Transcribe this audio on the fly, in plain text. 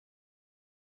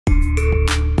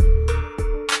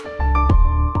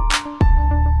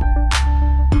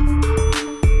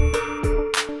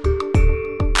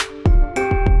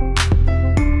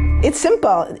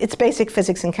simple. It's basic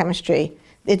physics and chemistry.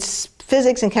 It's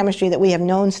physics and chemistry that we have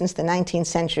known since the 19th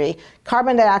century.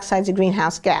 Carbon dioxide is a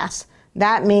greenhouse gas.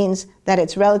 That means that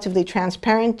it's relatively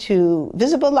transparent to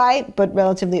visible light, but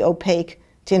relatively opaque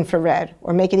to infrared.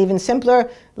 Or make it even simpler,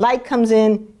 light comes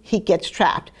in, heat gets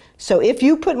trapped. So if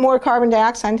you put more carbon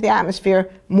dioxide into the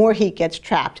atmosphere, more heat gets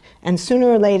trapped. And sooner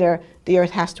or later, the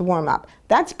Earth has to warm up.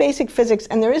 That's basic physics,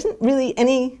 and there isn't really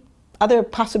any other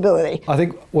possibility. I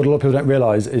think what a lot of people don't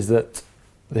realise is that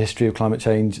the history of climate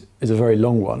change is a very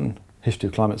long one. History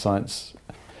of climate science.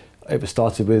 It was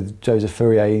started with Joseph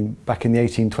Fourier back in the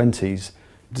 1820s.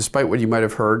 Despite what you might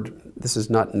have heard, this is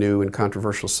not new and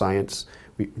controversial science.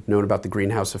 We've known about the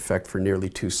greenhouse effect for nearly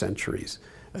 2 centuries.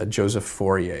 Joseph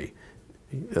Fourier,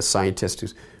 a scientist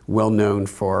who's well known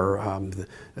for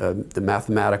the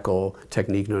mathematical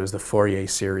technique known as the Fourier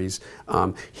series.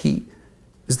 He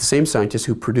is the same scientist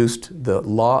who produced the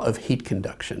law of heat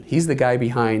conduction. He's the guy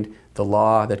behind the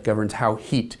law that governs how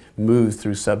heat moves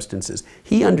through substances.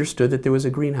 He understood that there was a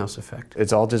greenhouse effect.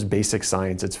 It's all just basic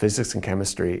science. It's physics and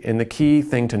chemistry. And the key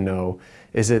thing to know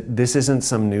is that this isn't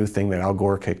some new thing that Al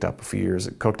Gore cooked up a few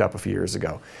years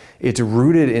ago. It's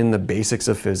rooted in the basics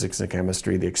of physics and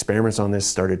chemistry. The experiments on this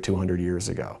started 200 years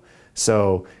ago.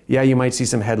 So yeah, you might see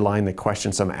some headline that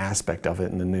questions some aspect of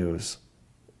it in the news,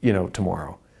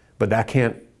 tomorrow. But that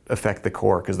can't affect the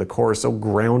core, because the core is so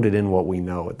grounded in what we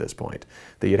know at this point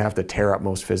that you'd have to tear up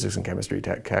most physics and chemistry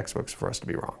textbooks for us to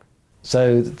be wrong.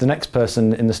 So the next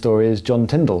person in the story is John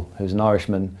Tyndall, who's an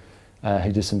Irishman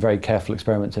who did some very careful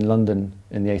experiments in London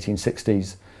in the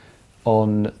 1860s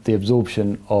on the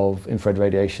absorption of infrared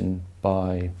radiation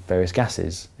by various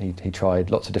gases. He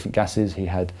tried lots of different gases. He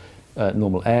had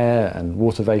normal air and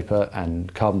water vapour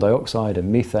and carbon dioxide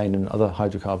and methane and other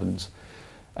hydrocarbons,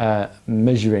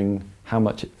 measuring how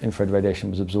much infrared radiation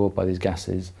was absorbed by these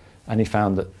gases, and he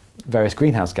found that various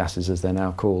greenhouse gases, as they're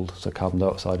now called, so carbon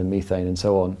dioxide and methane and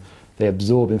so on, they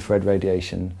absorb infrared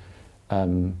radiation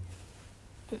in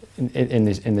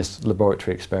this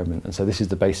laboratory experiment, and so this is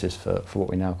the basis for what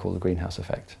we now call the greenhouse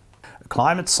effect.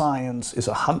 Climate science is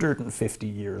 150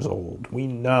 years old. We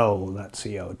know that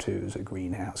CO2 is a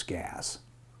greenhouse gas.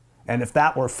 And if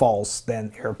that were false,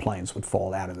 then airplanes would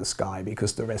fall out of the sky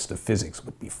because the rest of physics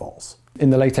would be false.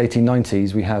 In the late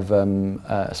 1890s, we have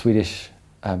a Swedish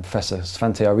professor,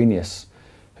 Svante Arrhenius,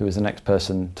 who was the next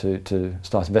person to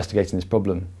start investigating this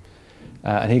problem.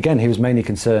 And he was mainly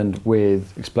concerned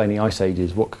with explaining ice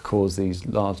ages, what could cause these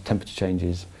large temperature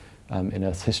changes in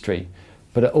Earth's history.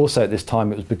 But also at this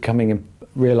time, it was becoming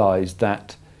realised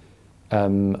that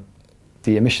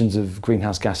the emissions of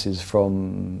greenhouse gases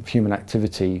from human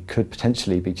activity could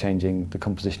potentially be changing the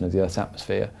composition of the Earth's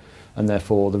atmosphere, and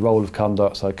therefore the role of carbon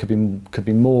dioxide could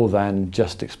be more than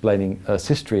just explaining Earth's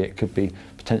history. It could be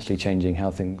potentially changing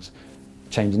how things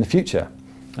change in the future,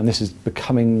 and this is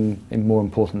becoming more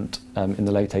important in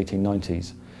the late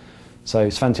 1890s. So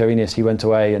Svante Arrhenius, he went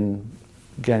away and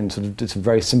again sort of did some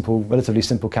very simple, relatively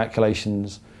simple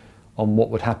calculations on what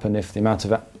would happen if the amount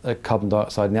of carbon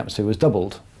dioxide in the atmosphere was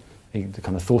doubled. The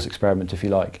kind of thought experiment, if you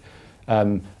like,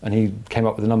 and he came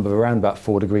up with a number of around about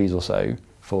 4 degrees or so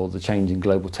for the change in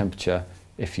global temperature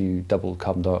if you double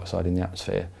carbon dioxide in the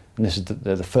atmosphere. And this is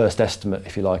the first estimate,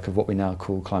 if you like, of what we now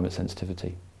call climate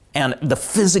sensitivity. And the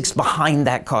physics behind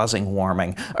that causing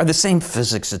warming are the same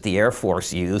physics that the Air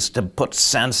Force used to put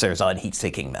sensors on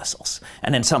heat-seeking missiles.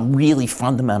 And in some really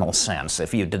fundamental sense,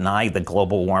 if you deny the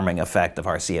global warming effect of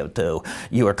our CO2,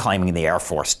 you are claiming the Air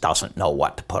Force doesn't know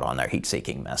what to put on their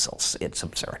heat-seeking missiles. It's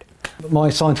absurd. My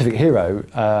scientific hero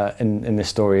in this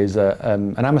story is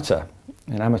an amateur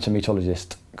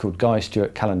meteorologist called Guy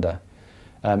Stewart Callender.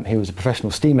 He was a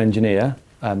professional steam engineer,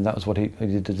 that was what he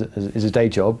did as a day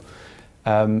job.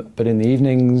 But in the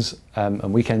evenings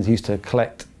and weekends he used to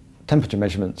collect temperature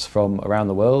measurements from around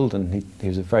the world, and he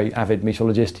was a very avid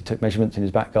meteorologist. He took measurements in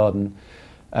his back garden,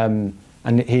 and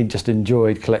he just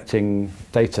enjoyed collecting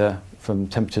data from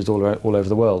temperatures all over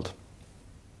the world.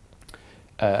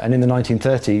 And in the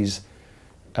 1930s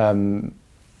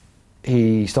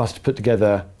he started to put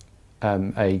together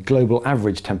a global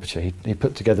average temperature. He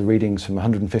put together readings from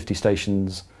 150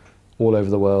 stations all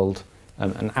over the world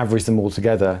and averaged them all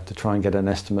together to try and get an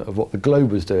estimate of what the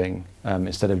globe was doing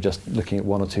instead of just looking at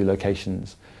 1 or 2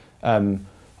 locations. And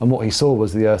what he saw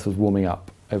was the Earth was warming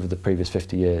up over the previous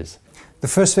 50 years. The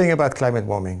first thing about climate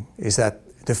warming is that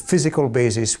the physical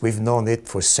basis, we've known it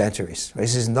for centuries.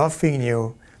 This is nothing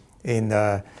new in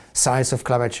the science of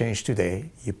climate change today.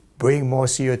 You bring more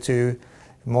CO2,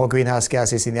 more greenhouse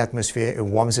gases in the atmosphere, it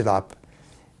warms it up.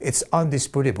 It's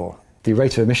undisputable. The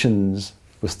rate of emissions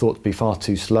was thought to be far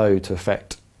too slow to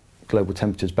affect global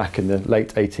temperatures back in the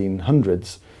late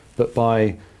 1800s, But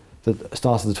by the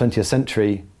start of the 20th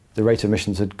century, the rate of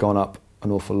emissions had gone up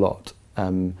an awful lot.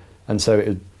 And so it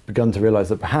had begun to realise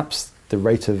that perhaps the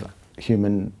rate of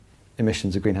human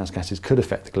emissions of greenhouse gases could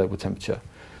affect global temperature.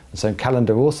 And so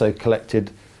Callender also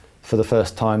collected, for the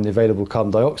first time, the available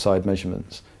carbon dioxide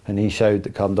measurements. And he showed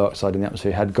that carbon dioxide in the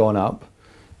atmosphere had gone up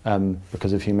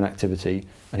because of human activity.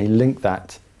 And he linked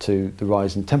that to the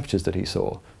rise in temperatures that he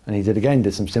saw. And he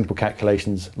did some simple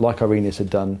calculations, like Arrhenius had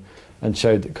done, and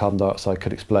showed that carbon dioxide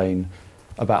could explain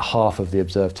about half of the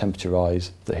observed temperature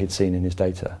rise that he'd seen in his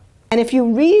data. And if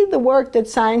you read the work that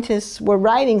scientists were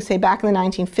writing, say back in the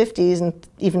 1950s and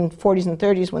even 40s and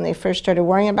 30s when they first started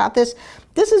worrying about this,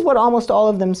 this is what almost all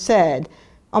of them said.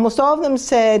 Almost all of them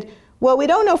said, well, we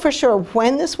don't know for sure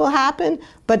when this will happen,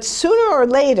 but sooner or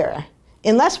later,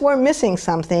 unless we're missing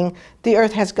something, the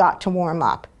Earth has got to warm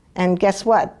up. And guess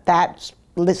what? That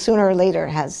sooner or later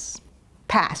has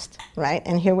passed, right?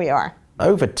 And here we are.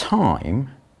 Over time,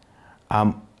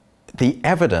 the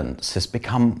evidence has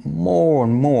become more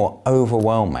and more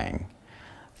overwhelming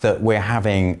that we're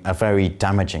having a very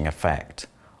damaging effect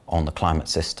on the climate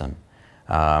system,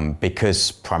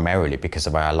 primarily because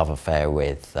of our love affair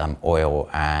with oil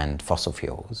and fossil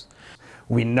fuels.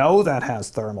 We know that has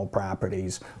thermal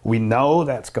properties. We know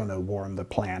that's going to warm the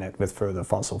planet with further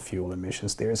fossil fuel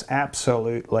emissions. There's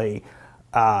absolutely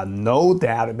no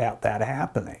doubt about that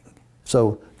happening.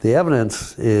 So the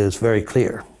evidence is very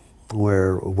clear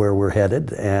where we're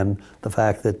headed and the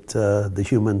fact that the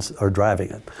humans are driving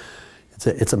it.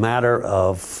 It's a matter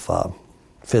of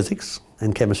physics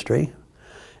and chemistry,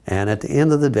 and at the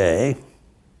end of the day,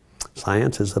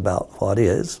 science is about what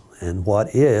is, and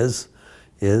what is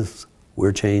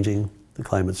we're changing the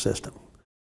climate system.